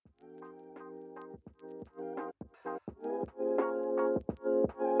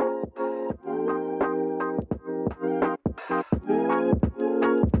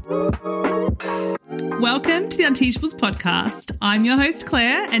Welcome to the Unteachables podcast. I'm your host,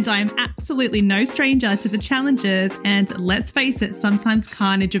 Claire, and I am absolutely no stranger to the challenges and, let's face it, sometimes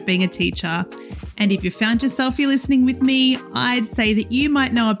carnage of being a teacher. And if you found yourself here listening with me, I'd say that you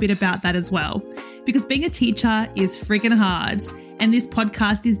might know a bit about that as well. Because being a teacher is friggin' hard. And this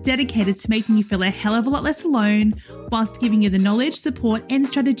podcast is dedicated to making you feel a hell of a lot less alone, whilst giving you the knowledge, support, and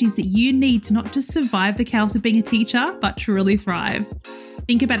strategies that you need to not just survive the chaos of being a teacher, but truly thrive.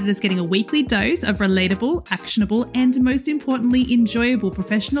 Think about it as getting a weekly dose of relatable, actionable, and most importantly, enjoyable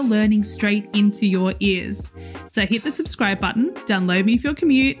professional learning straight into your ears. So hit the subscribe button, download me for your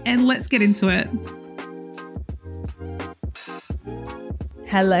commute, and let's get into it.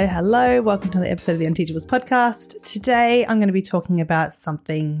 Hello. Welcome to another episode of the Unteachables podcast. Today, I'm going to be talking about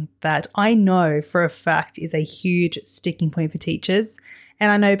something that I know for a fact is a huge sticking point for teachers.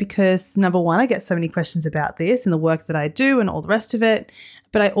 And I know because, number one, I get so many questions about this in the work that I do and all the rest of it.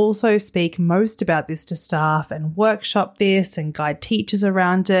 But I also speak most about this to staff and workshop this and guide teachers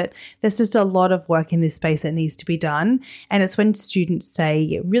around it. There's just a lot of work in this space that needs to be done. And it's when students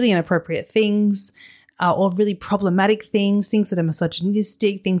say really inappropriate things, or really problematic things that are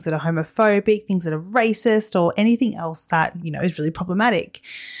misogynistic, things that are homophobic, things that are racist, or anything else that, is really problematic.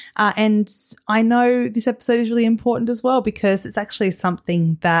 And I know this episode is really important as well because it's actually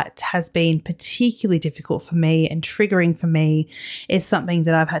something that has been particularly difficult for me and triggering for me. It's something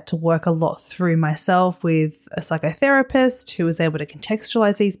that I've had to work a lot through myself with a psychotherapist who was able to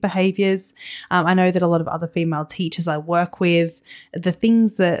contextualize these behaviors. I know that a lot of other female teachers I work with, the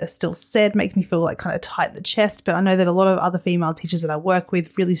things that are still said make me feel like kind of tight in the chest, but I know that a lot of other female teachers that I work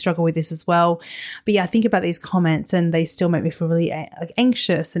with really struggle with this as well. But yeah, I think about these comments and they still make me feel really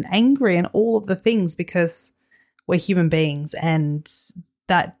anxious and angry and all of the things because we're human beings, and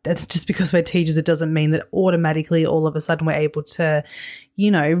that's just because we're teachers, it doesn't mean that automatically all of a sudden we're able to,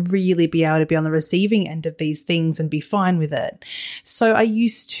 really be able to be on the receiving end of these things and be fine with it. So I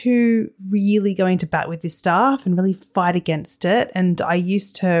used to really go into bat with this stuff and really fight against it. And I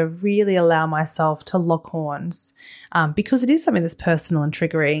used to really allow myself to lock horns because it is something that's personal and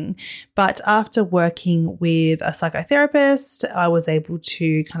triggering. But after working with a psychotherapist, I was able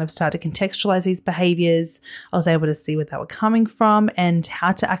to kind of start to contextualize these behaviors. I was able to see where they were coming from and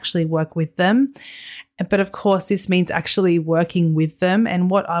how to actually work with them. But of course, this means actually working with them. And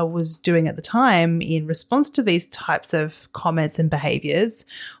what I was doing at the time in response to these types of comments and behaviors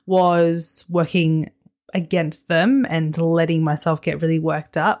was working against them and letting myself get really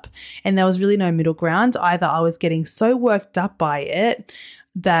worked up. And there was really no middle ground. Either I was getting so worked up by it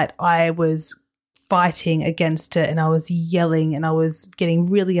that I was fighting against it and I was yelling and I was getting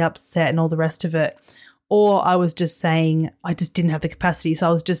really upset and all the rest of it. Or I was just saying I just didn't have the capacity. So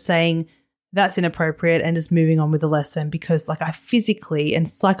I was just saying, that's inappropriate and just moving on with the lesson because I physically and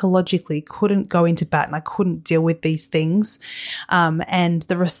psychologically couldn't go into bat and I couldn't deal with these things. And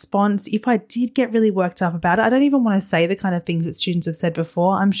the response, if I did get really worked up about it, I don't even want to say the kind of things that students have said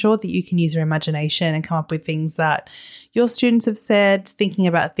before. I'm sure that you can use your imagination and come up with things that your students have said, thinking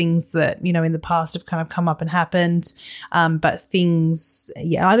about things that, in the past have kind of come up and happened. But things,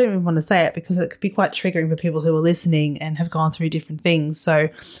 I don't even want to say it because it could be quite triggering for people who are listening and have gone through different things. So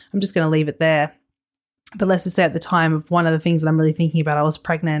I'm just going to leave it there. But let's just say at the time of one of the things that I'm really thinking about, I was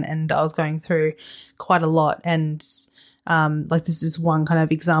pregnant and I was going through quite a lot. And this is one kind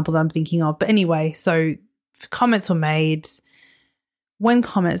of example that I'm thinking of. But anyway, so comments were made. When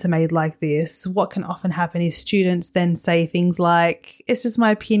comments are made like this, what can often happen is students then say things like, it's just my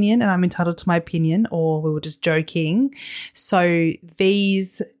opinion and I'm entitled to my opinion, or we were just joking. So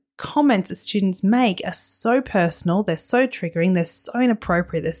these comments that students make are so personal, they're so triggering, they're so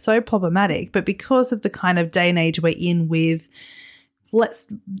inappropriate, they're so problematic. But because of the kind of day and age we're in with,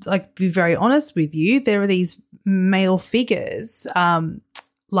 let's be very honest with you, there are these male figures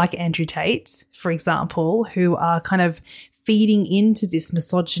like Andrew Tate, for example, who are kind of feeding into this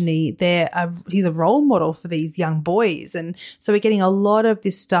misogyny. He's a role model for these young boys. And so we're getting a lot of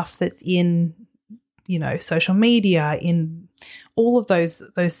this stuff that's in, social media, in all of those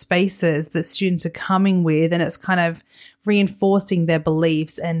spaces that students are coming with, and it's kind of reinforcing their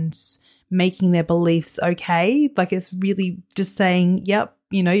beliefs and making their beliefs okay. It's really just saying, yep,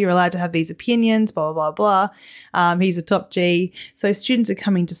 you're allowed to have these opinions, blah, blah, blah, blah. He's a top G. So students are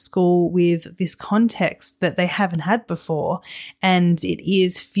coming to school with this context that they haven't had before, and it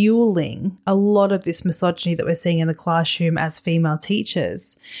is fueling a lot of this misogyny that we're seeing in the classroom as female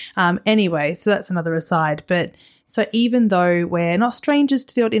teachers. Anyway, so that's another aside. But So even though we're not strangers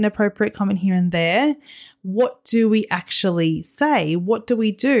to the odd inappropriate comment here and there, what do we actually say? What do?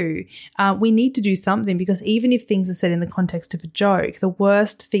 We need to do something, because even if things are said in the context of a joke, the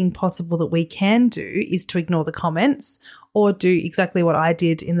worst thing possible that we can do is to ignore the comments or do exactly what I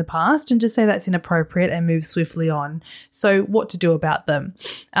did in the past and just say that's inappropriate and move swiftly on. So what to do about them?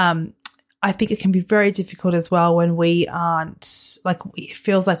 I think it can be very difficult as well when we aren't, like, it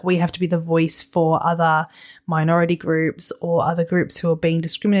feels like we have to be the voice for other minority groups or other groups who are being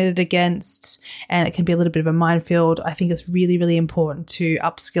discriminated against, and it can be a little bit of a minefield. I think it's really, really important to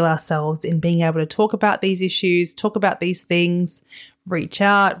upskill ourselves in being able to talk about these issues, talk about these things, reach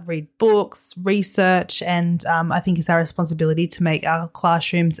out, read books, research, and I think it's our responsibility to make our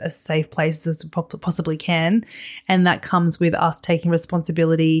classrooms as safe places as we possibly can, and that comes with us taking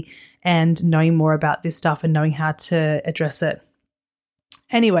responsibility and knowing more about this stuff and knowing how to address it.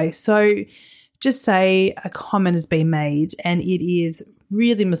 Anyway, so just say a comment has been made and it is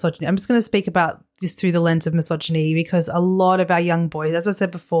really misogyny. I'm just going to speak about this through the lens of misogyny, because a lot of our young boys, as I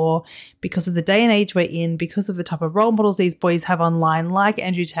said before, because of the day and age we're in, because of the type of role models these boys have online, like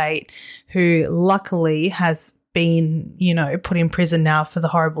Andrew Tate, who luckily has been, put in prison now for the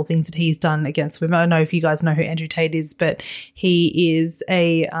horrible things that he's done against women. I don't know if you guys know who Andrew Tate is, but he is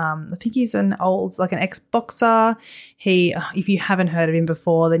I think he's an ex-boxer. If you haven't heard of him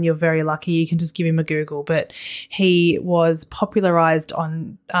before, then you're very lucky. You can just give him a Google. But he was popularized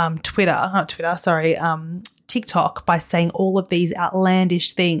on TikTok by saying all of these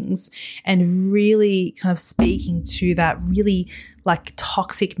outlandish things and really kind of speaking to that really like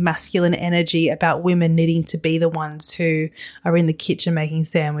toxic masculine energy about women needing to be the ones who are in the kitchen making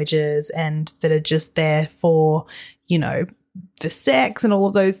sandwiches and that are just there for, the sex and all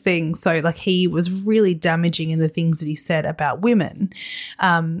of those things. So like he was really damaging in the things that he said about women.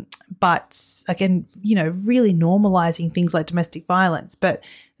 But again, really normalizing things like domestic violence. But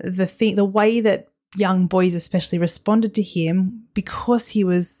the way that young boys especially responded to him, because he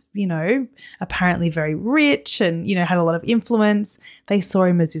was, apparently very rich and, had a lot of influence, they saw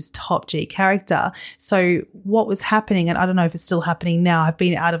him as this top G character. So what was happening, and I don't know if it's still happening now, I've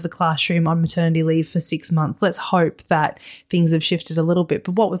been out of the classroom on maternity leave for 6 months. Let's hope that things have shifted a little bit.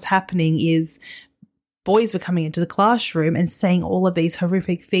 But what was happening is boys were coming into the classroom and saying all of these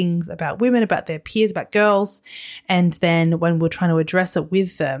horrific things about women, about their peers, about girls. And then when we're trying to address it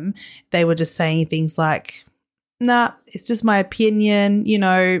with them, they were just saying things like, nah, it's just my opinion,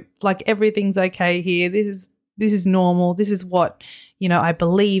 like everything's okay here. This is normal. This is what, I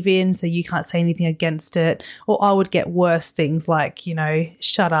believe in, so you can't say anything against it. Or I would get worse things like,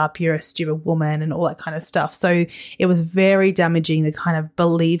 shut up, you're a stupid woman and all that kind of stuff. So it was very damaging, the kind of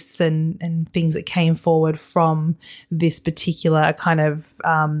beliefs and things that came forward from this particular kind of,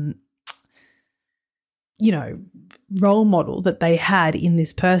 role model that they had in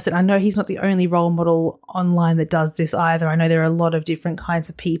this person. I know he's not the only role model online that does this either. I know there are a lot of different kinds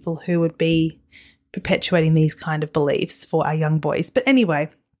of people who would be perpetuating these kind of beliefs for our young boys. But anyway,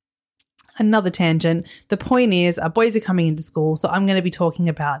 another tangent. The point is our boys are coming into school, so I'm going to be talking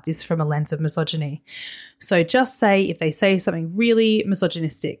about this from a lens of misogyny. So just say if they say something really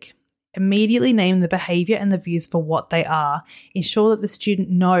misogynistic, immediately name the behavior and the views for what they are. Ensure that the student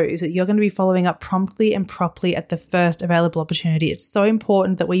knows that you're going to be following up promptly and properly at the first available opportunity. It's so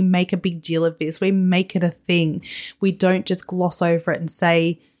important that we make a big deal of this. We make it a thing. We don't just gloss over it and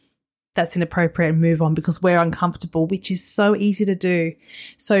say that's inappropriate and move on because we're uncomfortable, which is so easy to do.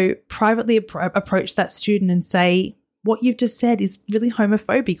 So privately approach that student and say, what you've just said is really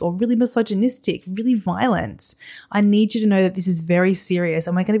homophobic or really misogynistic, really violent. I need you to know that this is very serious,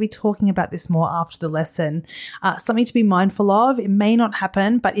 and we're going to be talking about this more after the lesson. Something to be mindful of. It may not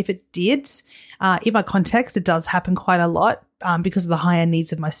happen, but if it did, in my context, it does happen quite a lot because of the higher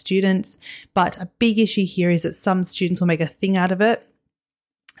needs of my students. But a big issue here is that some students will make a thing out of it.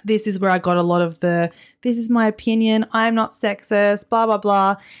 This is where I got a lot of this is my opinion, I'm not sexist, blah, blah,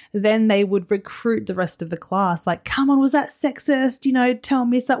 blah. Then they would recruit the rest of the class. Like, come on, was that sexist? Tell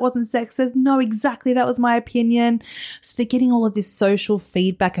Miss that wasn't sexist. No, exactly, that was my opinion. So they're getting all of this social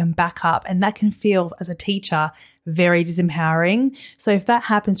feedback and backup, and that can feel, as a teacher, very disempowering. So if that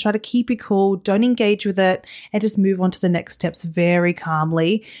happens, try to keep it cool, don't engage with it, and just move on to the next steps very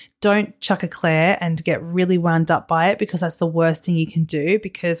calmly. Don't chuck a Claire and get really wound up by it, because that's the worst thing you can do,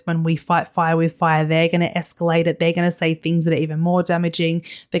 because when we fight fire with fire, they're going to escalate it. They're going to say things that are even more damaging.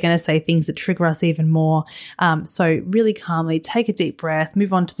 They're going to say things that trigger us even more. So really calmly, take a deep breath,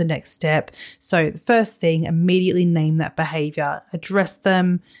 move on to the next step. So the first thing, immediately name that behavior, address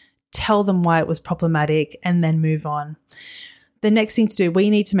them, tell them why it was problematic, and then move on. The next thing to do, we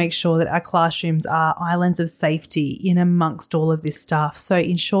need to make sure that our classrooms are islands of safety in amongst all of this stuff. So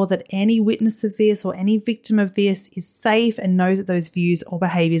ensure that any witness of this or any victim of this is safe and knows that those views or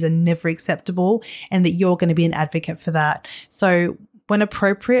behaviours are never acceptable and that you're going to be an advocate for that. So when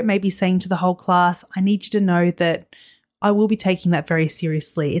appropriate, maybe saying to the whole class, I need you to know that I will be taking that very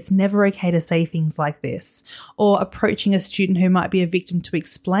seriously. It's never okay to say things like this. Or approaching a student who might be a victim to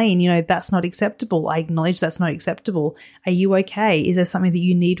explain, that's not acceptable. I acknowledge that's not acceptable. Are you okay? Is there something that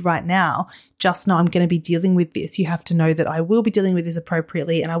you need right now? Just know I'm going to be dealing with this. You have to know that I will be dealing with this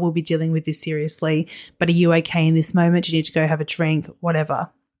appropriately and I will be dealing with this seriously. But are you okay in this moment? You need to go have a drink,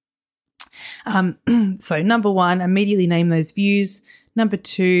 whatever. So number one, immediately name those views. Number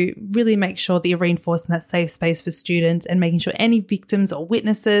two, really make sure that you're reinforcing that safe space for students and making sure any victims or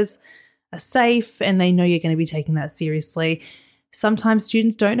witnesses are safe and they know you're going to be taking that seriously. Sometimes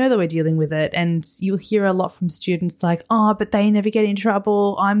students don't know that we're dealing with it, and you'll hear a lot from students like, oh, but they never get in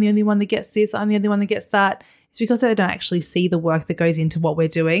trouble. I'm the only one that gets this. I'm the only one that gets that. It's because they don't actually see the work that goes into what we're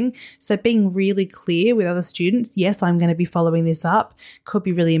doing. So being really clear with other students, yes, I'm going to be following this up, could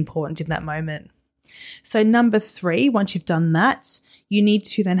be really important in that moment. So number three, once you've done that, you need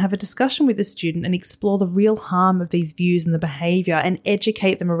to then have a discussion with the student and explore the real harm of these views and the behaviour and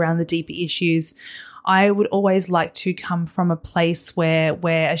educate them around the deeper issues. I would always like to come from a place where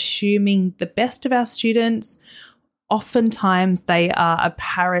we're assuming the best of our students. Oftentimes they are a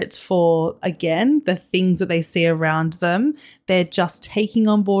parrot for, again, the things that they see around them. They're just taking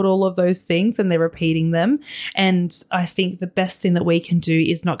on board all of those things and they're repeating them. And I think the best thing that we can do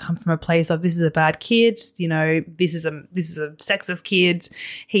is not come from a place of this is a bad kid, this is a sexist kid,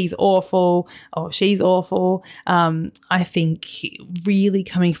 he's awful or she's awful. I think really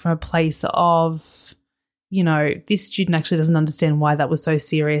coming from a place of, this student actually doesn't understand why that was so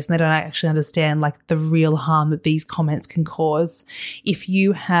serious and they don't actually understand the real harm that these comments can cause. If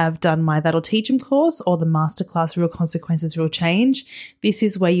you have done my That'll Teach 'em course or the masterclass Real Consequences, Real Change, this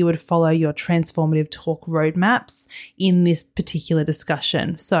is where you would follow your transformative talk roadmaps in this particular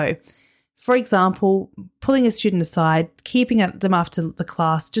discussion. So, for example, pulling a student aside, keeping them after the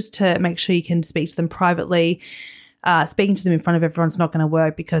class just to make sure you can speak to them privately. Speaking to them in front of everyone's not going to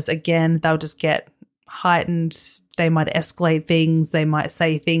work because, again, they'll just get heightened. They might escalate things. They might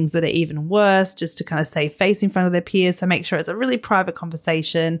say things that are even worse just to kind of save face in front of their peers. So make sure it's a really private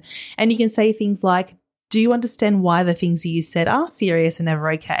conversation. And you can say things like, do you understand why the things you said are serious and never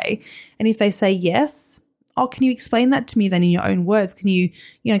okay? And if they say yes, can you explain that to me then in your own words? Can you,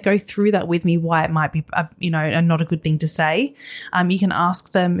 go through that with me, why it might be, not a good thing to say? You can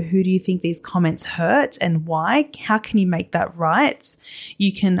ask them, who do you think these comments hurt and why? How can you make that right?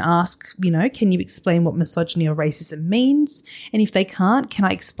 You can ask, can you explain what misogyny or racism means? And if they can't, can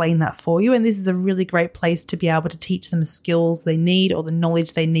I explain that for you? And this is a really great place to be able to teach them the skills they need or the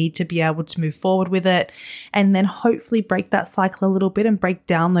knowledge they need to be able to move forward with it. And then hopefully break that cycle a little bit and break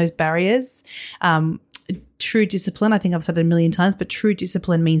down those barriers. True discipline, I think I've said it a million times, but true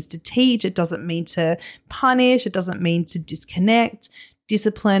discipline means to teach. It doesn't mean to punish. It doesn't mean to disconnect.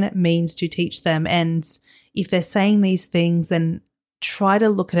 Discipline means to teach them. And if they're saying these things, then try to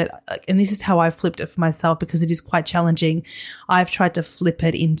look at it. And this is how I've flipped it for myself because it is quite challenging. I've tried to flip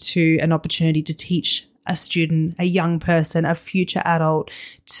it into an opportunity to teach a student, a young person, a future adult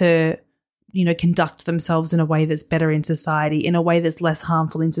to conduct themselves in a way that's better in society, in a way that's less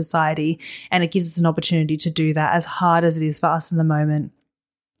harmful in society. And it gives us an opportunity to do that, as hard as it is for us in the moment.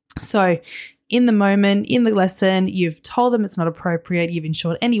 So in the moment, in the lesson, you've told them it's not appropriate. You've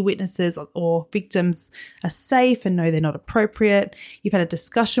ensured any witnesses or victims are safe and know they're not appropriate. You've had a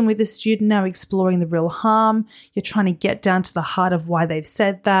discussion with the student, now exploring the real harm. You're trying to get down to the heart of why they've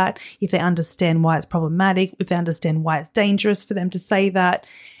said that, if they understand why it's problematic, if they understand why it's dangerous for them to say that.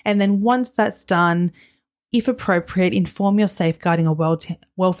 And then once that's done, if appropriate, inform your safeguarding or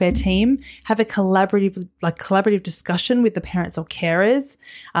welfare team. Have a collaborative discussion with the parents or carers.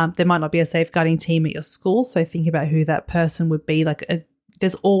 There might not be a safeguarding team at your school, so think about who that person would be.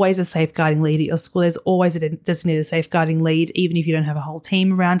 There's always a safeguarding lead at your school. There's always a designated safeguarding lead, even if you don't have a whole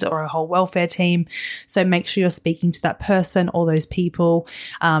team around it or a whole welfare team. So make sure you're speaking to that person or those people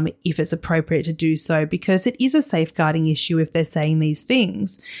if it's appropriate to do so, because it is a safeguarding issue if they're saying these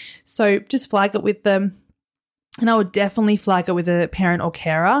things. So just flag it with them. And I would definitely flag it with a parent or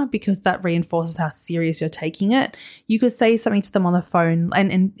carer because that reinforces how serious you're taking it. You could say something to them on the phone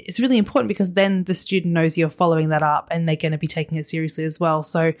and it's really important because then the student knows you're following that up and they're going to be taking it seriously as well.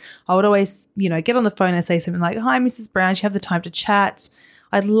 So I would always, get on the phone and say something like, hi, Mrs. Brown, do you have the time to chat?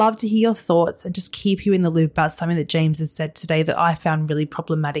 I'd love to hear your thoughts and just keep you in the loop about something that James has said today that I found really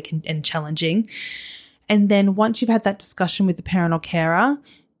problematic and challenging. And then once you've had that discussion with the parent or carer,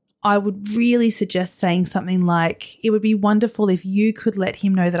 I would really suggest saying something like, it would be wonderful if you could let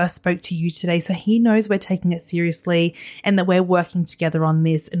him know that I spoke to you today so he knows we're taking it seriously and that we're working together on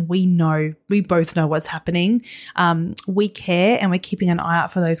this, and we both know what's happening. We care and we're keeping an eye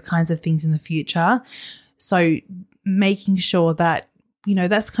out for those kinds of things in the future. So making sure that,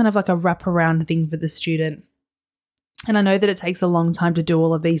 that's kind of like a wraparound thing for the student. And I know that it takes a long time to do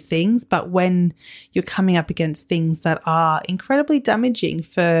all of these things, but when you're coming up against things that are incredibly damaging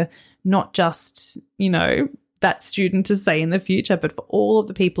for not just, that student to say in the future, but for all of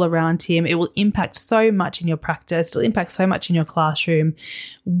the people around him, it will impact so much in your practice. It'll impact so much in your classroom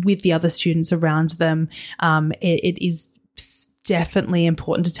with the other students around them. It is definitely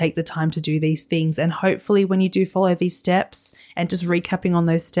important to take the time to do these things. And hopefully when you do follow these steps, and just recapping on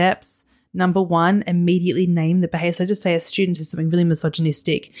those steps, number one, immediately name the behavior. So just say a student says something really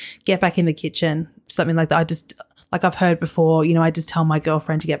misogynistic, get back in the kitchen, something like that. I've heard before, I just tell my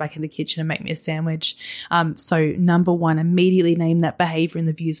girlfriend to get back in the kitchen and make me a sandwich. So number one, immediately name that behavior and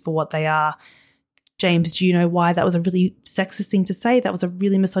the views for what they are. James, do you know why that was a really sexist thing to say? That was a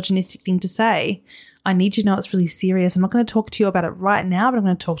really misogynistic thing to say. I need you to know it's really serious. I'm not going to talk to you about it right now, but I'm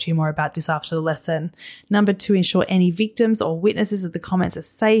going to talk to you more about this after the lesson. Number two, ensure any victims or witnesses of the comments are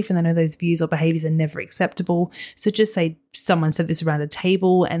safe and they know those views or behaviors are never acceptable. So just say someone said this around a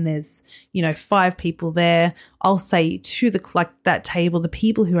table and there's, 5 people there. I'll say to that table, the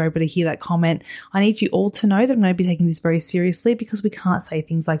people who are able to hear that comment, I need you all to know that I'm going to be taking this very seriously, because we can't say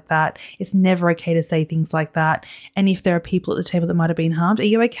things like that. It's never okay to say things like that. And if there are people at the table that might have been harmed, are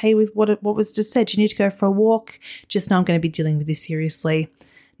you okay with what was just said? Do you need to go for a walk? Just know I'm going to be dealing with this seriously.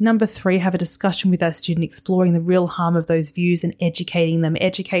 Number 3, have a discussion with that student, exploring the real harm of those views and educating them.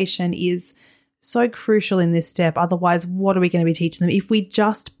 Education is so crucial in this step. Otherwise, what are we going to be teaching them? If we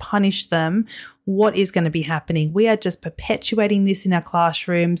just punish them, what is going to be happening? We are just perpetuating this in our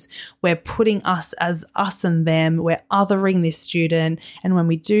classrooms. We're putting us as us and them. We're othering this student. And when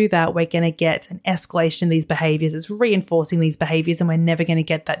we do that, we're going to get an escalation in these behaviors. It's reinforcing these behaviors, and we're never going to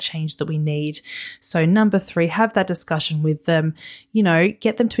get that change that we need. So number 3, have that discussion with them.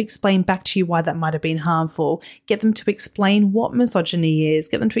 Get them to explain back to you why that might have been harmful. Get them to explain what misogyny is.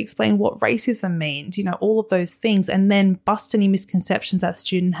 Get them to explain what racism means, all of those things, and then bust any misconceptions that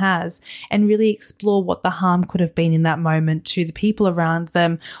student has and really explore what the harm could have been in that moment to the people around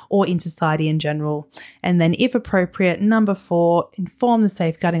them or in society in general. And then if appropriate, number 4, inform the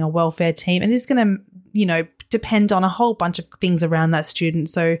safeguarding or welfare team. And this is going to, depend on a whole bunch of things around that student.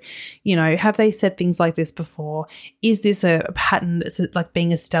 So, have they said things like this before? Is this a pattern that's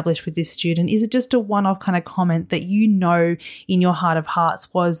being established with this student? Is it just a one-off kind of comment that in your heart of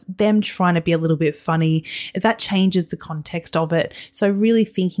hearts was them trying to be a little bit funny? That changes the context of it. So really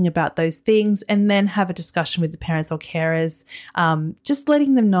thinking about those things, and then have a discussion with the parents or carers, just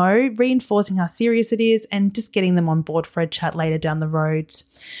letting them know, reinforcing how serious it is, and just getting them on board for a chat later down the road.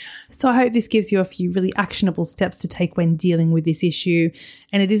 So I hope this gives you a few really actionable steps to take when dealing with this issue.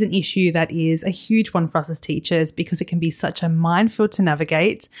 And it is an issue that is a huge one for us as teachers, because it can be such a minefield to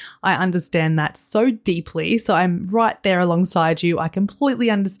navigate. I understand that so deeply. So I'm right there alongside you. I completely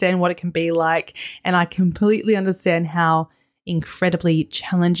understand what it can be like, and I completely understand how incredibly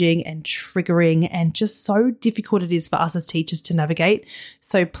challenging and triggering and just so difficult it is for us as teachers to navigate.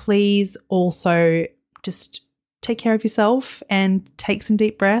 So please also just take care of yourself and take some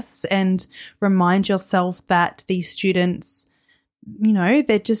deep breaths and remind yourself that these students,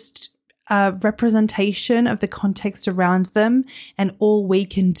 they're just a representation of the context around them, and all we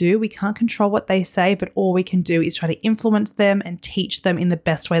can do, we can't control what they say, but all we can do is try to influence them and teach them in the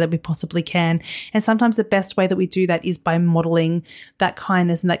best way that we possibly can. And sometimes the best way that we do that is by modeling that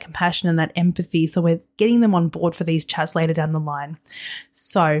kindness and that compassion and that empathy. So we're getting them on board for these chats later down the line.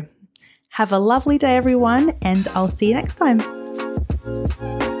 So have a lovely day, everyone, and I'll see you next time.